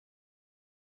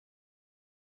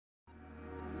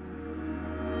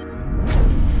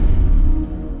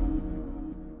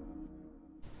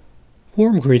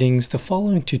Warm greetings. The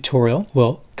following tutorial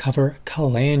will cover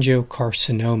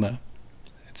cholangiocarcinoma.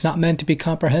 It's not meant to be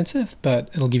comprehensive, but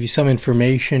it'll give you some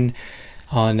information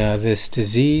on this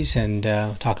disease and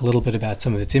talk a little bit about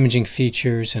some of its imaging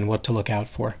features and what to look out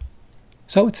for.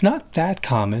 So it's not that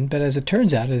common, but as it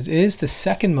turns out, it is the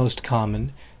second most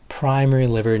common primary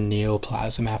liver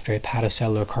neoplasm after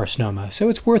hepatocellular carcinoma. So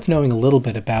it's worth knowing a little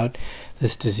bit about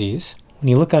this disease. When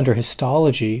you look under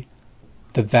histology,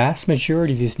 the vast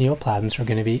majority of these neoplasms are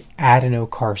going to be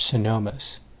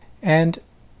adenocarcinomas. And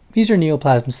these are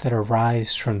neoplasms that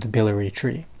arise from the biliary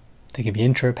tree. They can be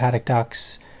intrahepatic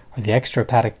ducts or the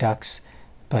extrahepatic ducts,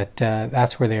 but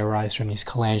that's where they arise from, these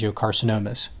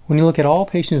cholangiocarcinomas. When you look at all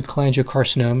patients with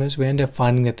cholangiocarcinomas, we end up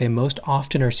finding that they most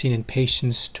often are seen in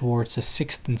patients towards the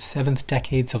 6th and 7th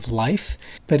decades of life,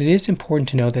 but it is important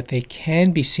to know that they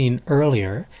can be seen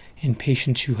earlier in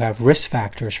patients who have risk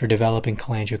factors for developing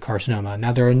cholangiocarcinoma.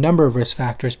 Now, there are a number of risk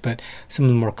factors, but some of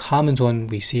the more common ones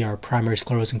we see are primary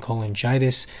sclerosing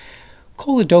cholangitis,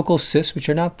 choledochal cysts, which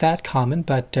are not that common,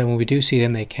 but when we do see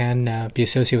them, they can be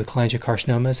associated with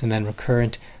cholangiocarcinomas, and then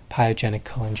recurrent pyogenic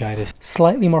cholangitis.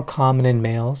 Slightly more common in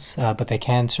males, but they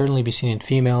can certainly be seen in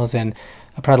females, and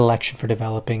a predilection for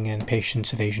developing in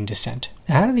patients of Asian descent.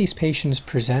 Now, how do these patients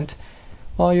present?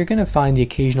 Well, you're going to find the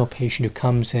occasional patient who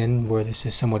comes in where this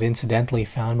is somewhat incidentally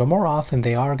found, but more often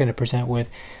they are going to present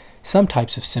with some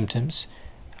types of symptoms.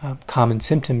 Common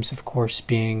symptoms, of course,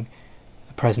 being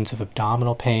the presence of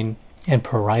abdominal pain and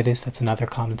pruritus. That's another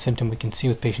common symptom we can see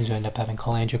with patients who end up having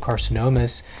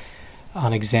cholangiocarcinomas.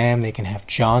 On exam, they can have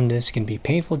jaundice. It can be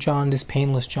painful jaundice,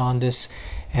 painless jaundice,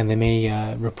 and they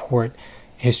may report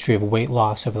a history of weight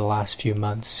loss over the last few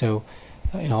months. So,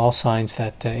 all signs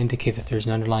that indicate that there's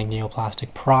an underlying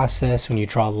neoplastic process. When you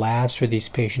draw labs for these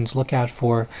patients, look out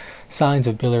for signs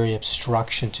of biliary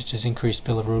obstruction, such as increased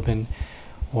bilirubin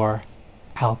or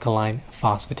alkaline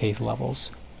phosphatase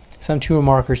levels. Some tumor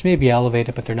markers may be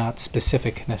elevated, but they're not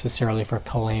specific necessarily for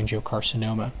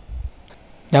cholangiocarcinoma.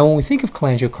 Now, when we think of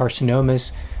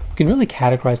cholangiocarcinomas, we can really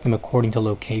categorize them according to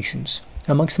locations.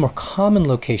 Amongst the more common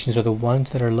locations are the ones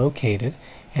that are located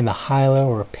in the hilar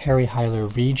or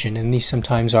perihilar region, and these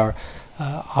sometimes are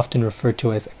often referred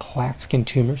to as Klatskin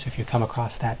tumors. If you come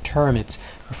across that term, it's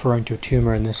referring to a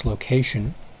tumor in this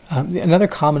location. Another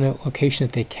common location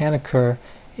that they can occur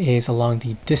is along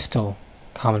the distal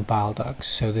common bile ducts.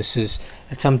 So this is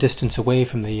at some distance away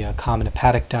from the common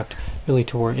hepatic duct, really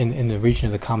toward in the region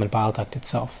of the common bile duct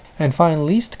itself. And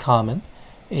finally, least common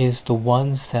is the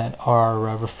ones that are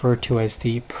referred to as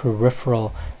the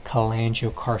peripheral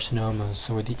cholangiocarcinomas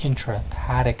or the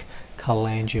intrahepatic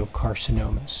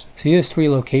cholangiocarcinomas. So these are three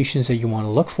locations that you want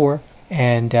to look for,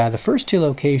 and the first two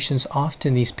locations,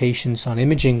 often these patients on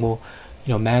imaging will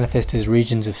manifest as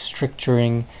regions of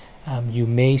stricturing. You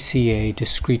may see a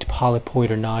discrete polypoid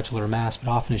or nodular mass, but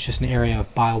often it's just an area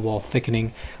of bile wall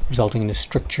thickening resulting in a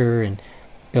stricture and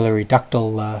biliary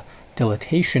ductal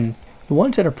dilatation. The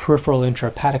ones that are peripheral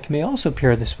intrahepatic may also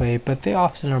appear this way, but they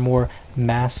often are more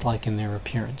mass-like in their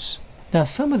appearance. Now,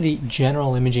 some of the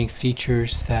general imaging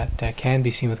features that can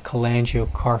be seen with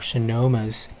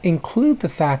cholangiocarcinomas include the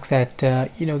fact that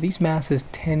these masses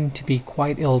tend to be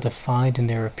quite ill-defined in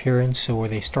their appearance, so where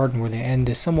they start and where they end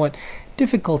is somewhat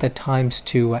difficult at times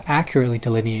to accurately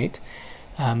delineate.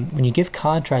 When you give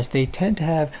contrast, they tend to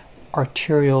have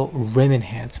arterial rim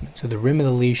enhancement, so the rim of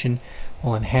the lesion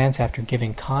will enhance after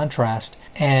giving contrast,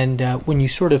 and when you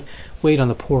sort of wait on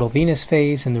the portal venous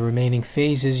phase and the remaining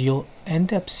phases, you'll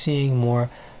end up seeing more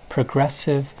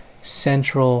progressive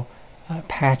central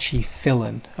patchy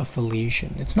fill-in of the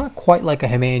lesion. It's not quite like a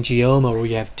hemangioma where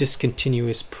you have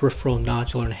discontinuous peripheral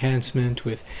nodular enhancement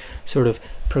with sort of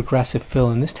progressive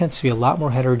fill-in. This tends to be a lot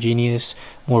more heterogeneous,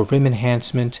 more rim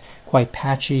enhancement, quite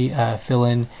patchy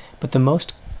fill-in, but the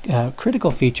most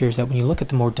critical features that when you look at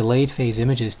the more delayed phase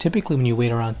images, typically when you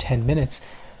wait around 10 minutes,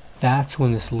 that's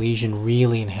when this lesion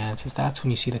really enhances. That's when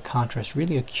you see the contrast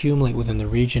really accumulate within the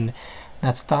region.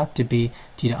 That's thought to be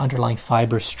due to underlying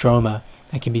fibrostroma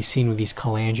that can be seen with these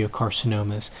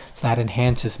cholangiocarcinomas. So that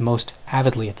enhances most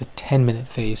avidly at the 10-minute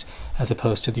phase as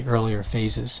opposed to the earlier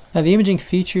phases. Now, the imaging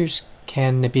features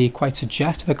can be quite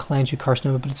suggestive of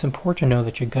cholangiocarcinoma, but it's important to know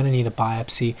that you're going to need a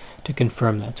biopsy to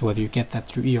confirm that. So whether you get that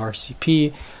through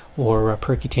ERCP or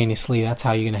percutaneously, that's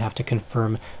how you're going to have to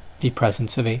confirm the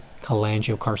presence of a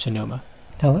cholangiocarcinoma.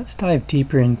 Now let's dive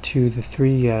deeper into the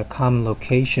three common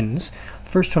locations.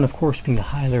 First one, of course, being the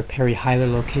hilar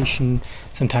perihilar location,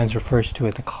 sometimes refers to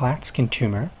as the Klatskin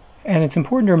tumor. And it's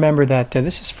important to remember that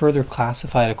this is further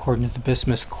classified according to the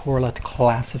Bismuth correlate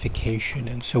classification.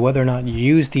 And so whether or not you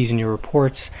use these in your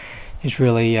reports is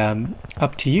really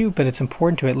up to you, but it's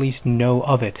important to at least know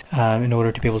of it in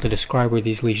order to be able to describe where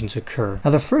these lesions occur.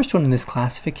 Now, the first one in this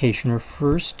classification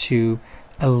refers to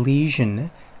a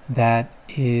lesion that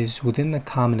is within the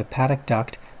common hepatic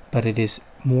duct, but it is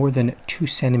more than 2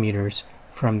 centimeters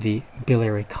from the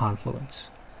biliary confluence.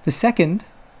 The second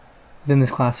within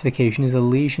this classification is a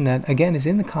lesion that, again, is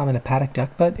in the common hepatic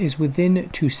duct, but is within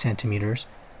 2 centimeters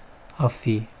of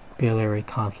the biliary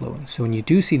confluence. So when you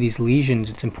do see these lesions,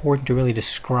 it's important to really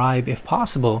describe, if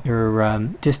possible, your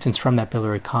distance from that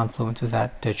biliary confluence, as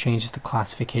that changes the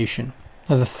classification.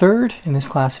 Now, the third in this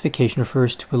classification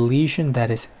refers to a lesion that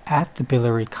is at the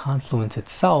biliary confluence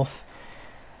itself,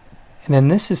 and then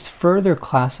this is further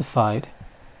classified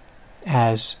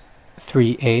as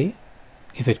 3A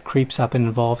if it creeps up and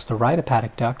involves the right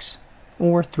hepatic ducts,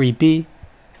 or 3B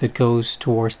if it goes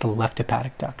towards the left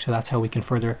hepatic duct. So that's how we can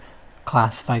further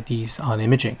classify these on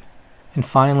imaging. And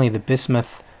finally, the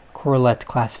bismuth correlate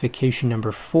classification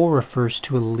number 4 refers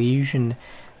to a lesion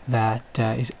that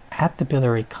is at the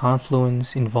biliary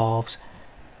confluence, involves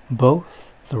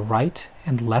both the right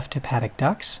and left hepatic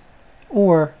ducts,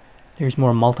 or there's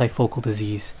more multifocal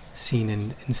disease seen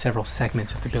in several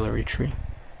segments of the biliary tree.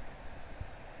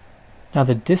 Now,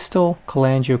 the distal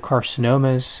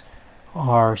cholangiocarcinomas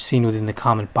are seen within the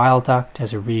common bile duct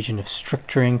as a region of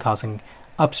stricturing causing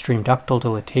upstream ductal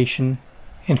dilatation.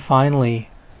 And finally,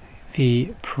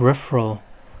 the peripheral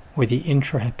or the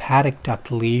intrahepatic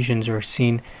duct lesions are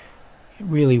seen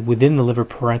really within the liver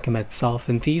parenchyma itself,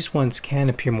 and these ones can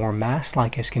appear more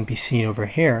mass-like, as can be seen over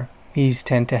here. These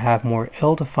tend to have more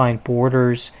ill-defined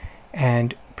borders,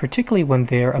 and particularly when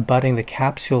they're abutting the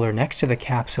capsule or next to the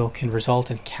capsule, can result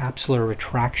in capsular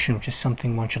retraction, which is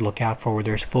something one should look out for, where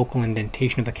there's focal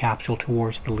indentation of the capsule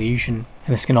towards the lesion.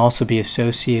 And this can also be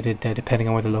associated, depending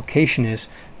on where the location is,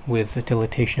 with the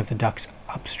dilatation of the ducts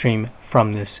upstream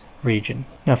from this region.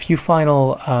 Now, a few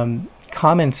final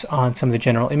comments on some of the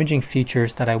general imaging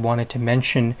features that I wanted to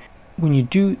mention. When you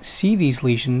do see these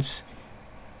lesions,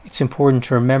 it's important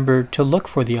to remember to look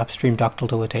for the upstream ductal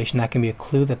dilatation. That can be a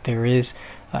clue that there is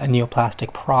a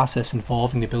neoplastic process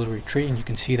involving the biliary tree, and you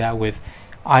can see that with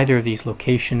either of these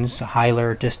locations,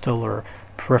 hilar, distal, or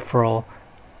peripheral.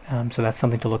 So that's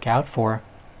something to look out for.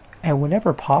 And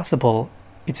whenever possible,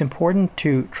 it's important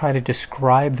to try to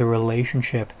describe the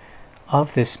relationship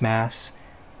of this mass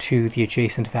to the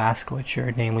adjacent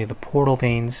vasculature, namely the portal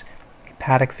veins,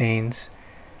 hepatic veins,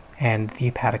 and the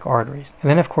hepatic arteries.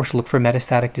 And then, of course, look for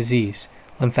metastatic disease.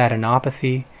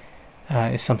 Lymphadenopathy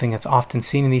is something that's often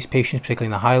seen in these patients, particularly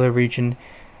in the hilar region,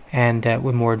 and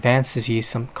with more advanced disease,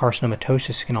 some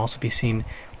carcinomatosis can also be seen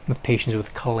with patients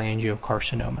with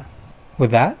cholangiocarcinoma.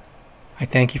 With that, I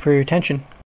thank you for your attention.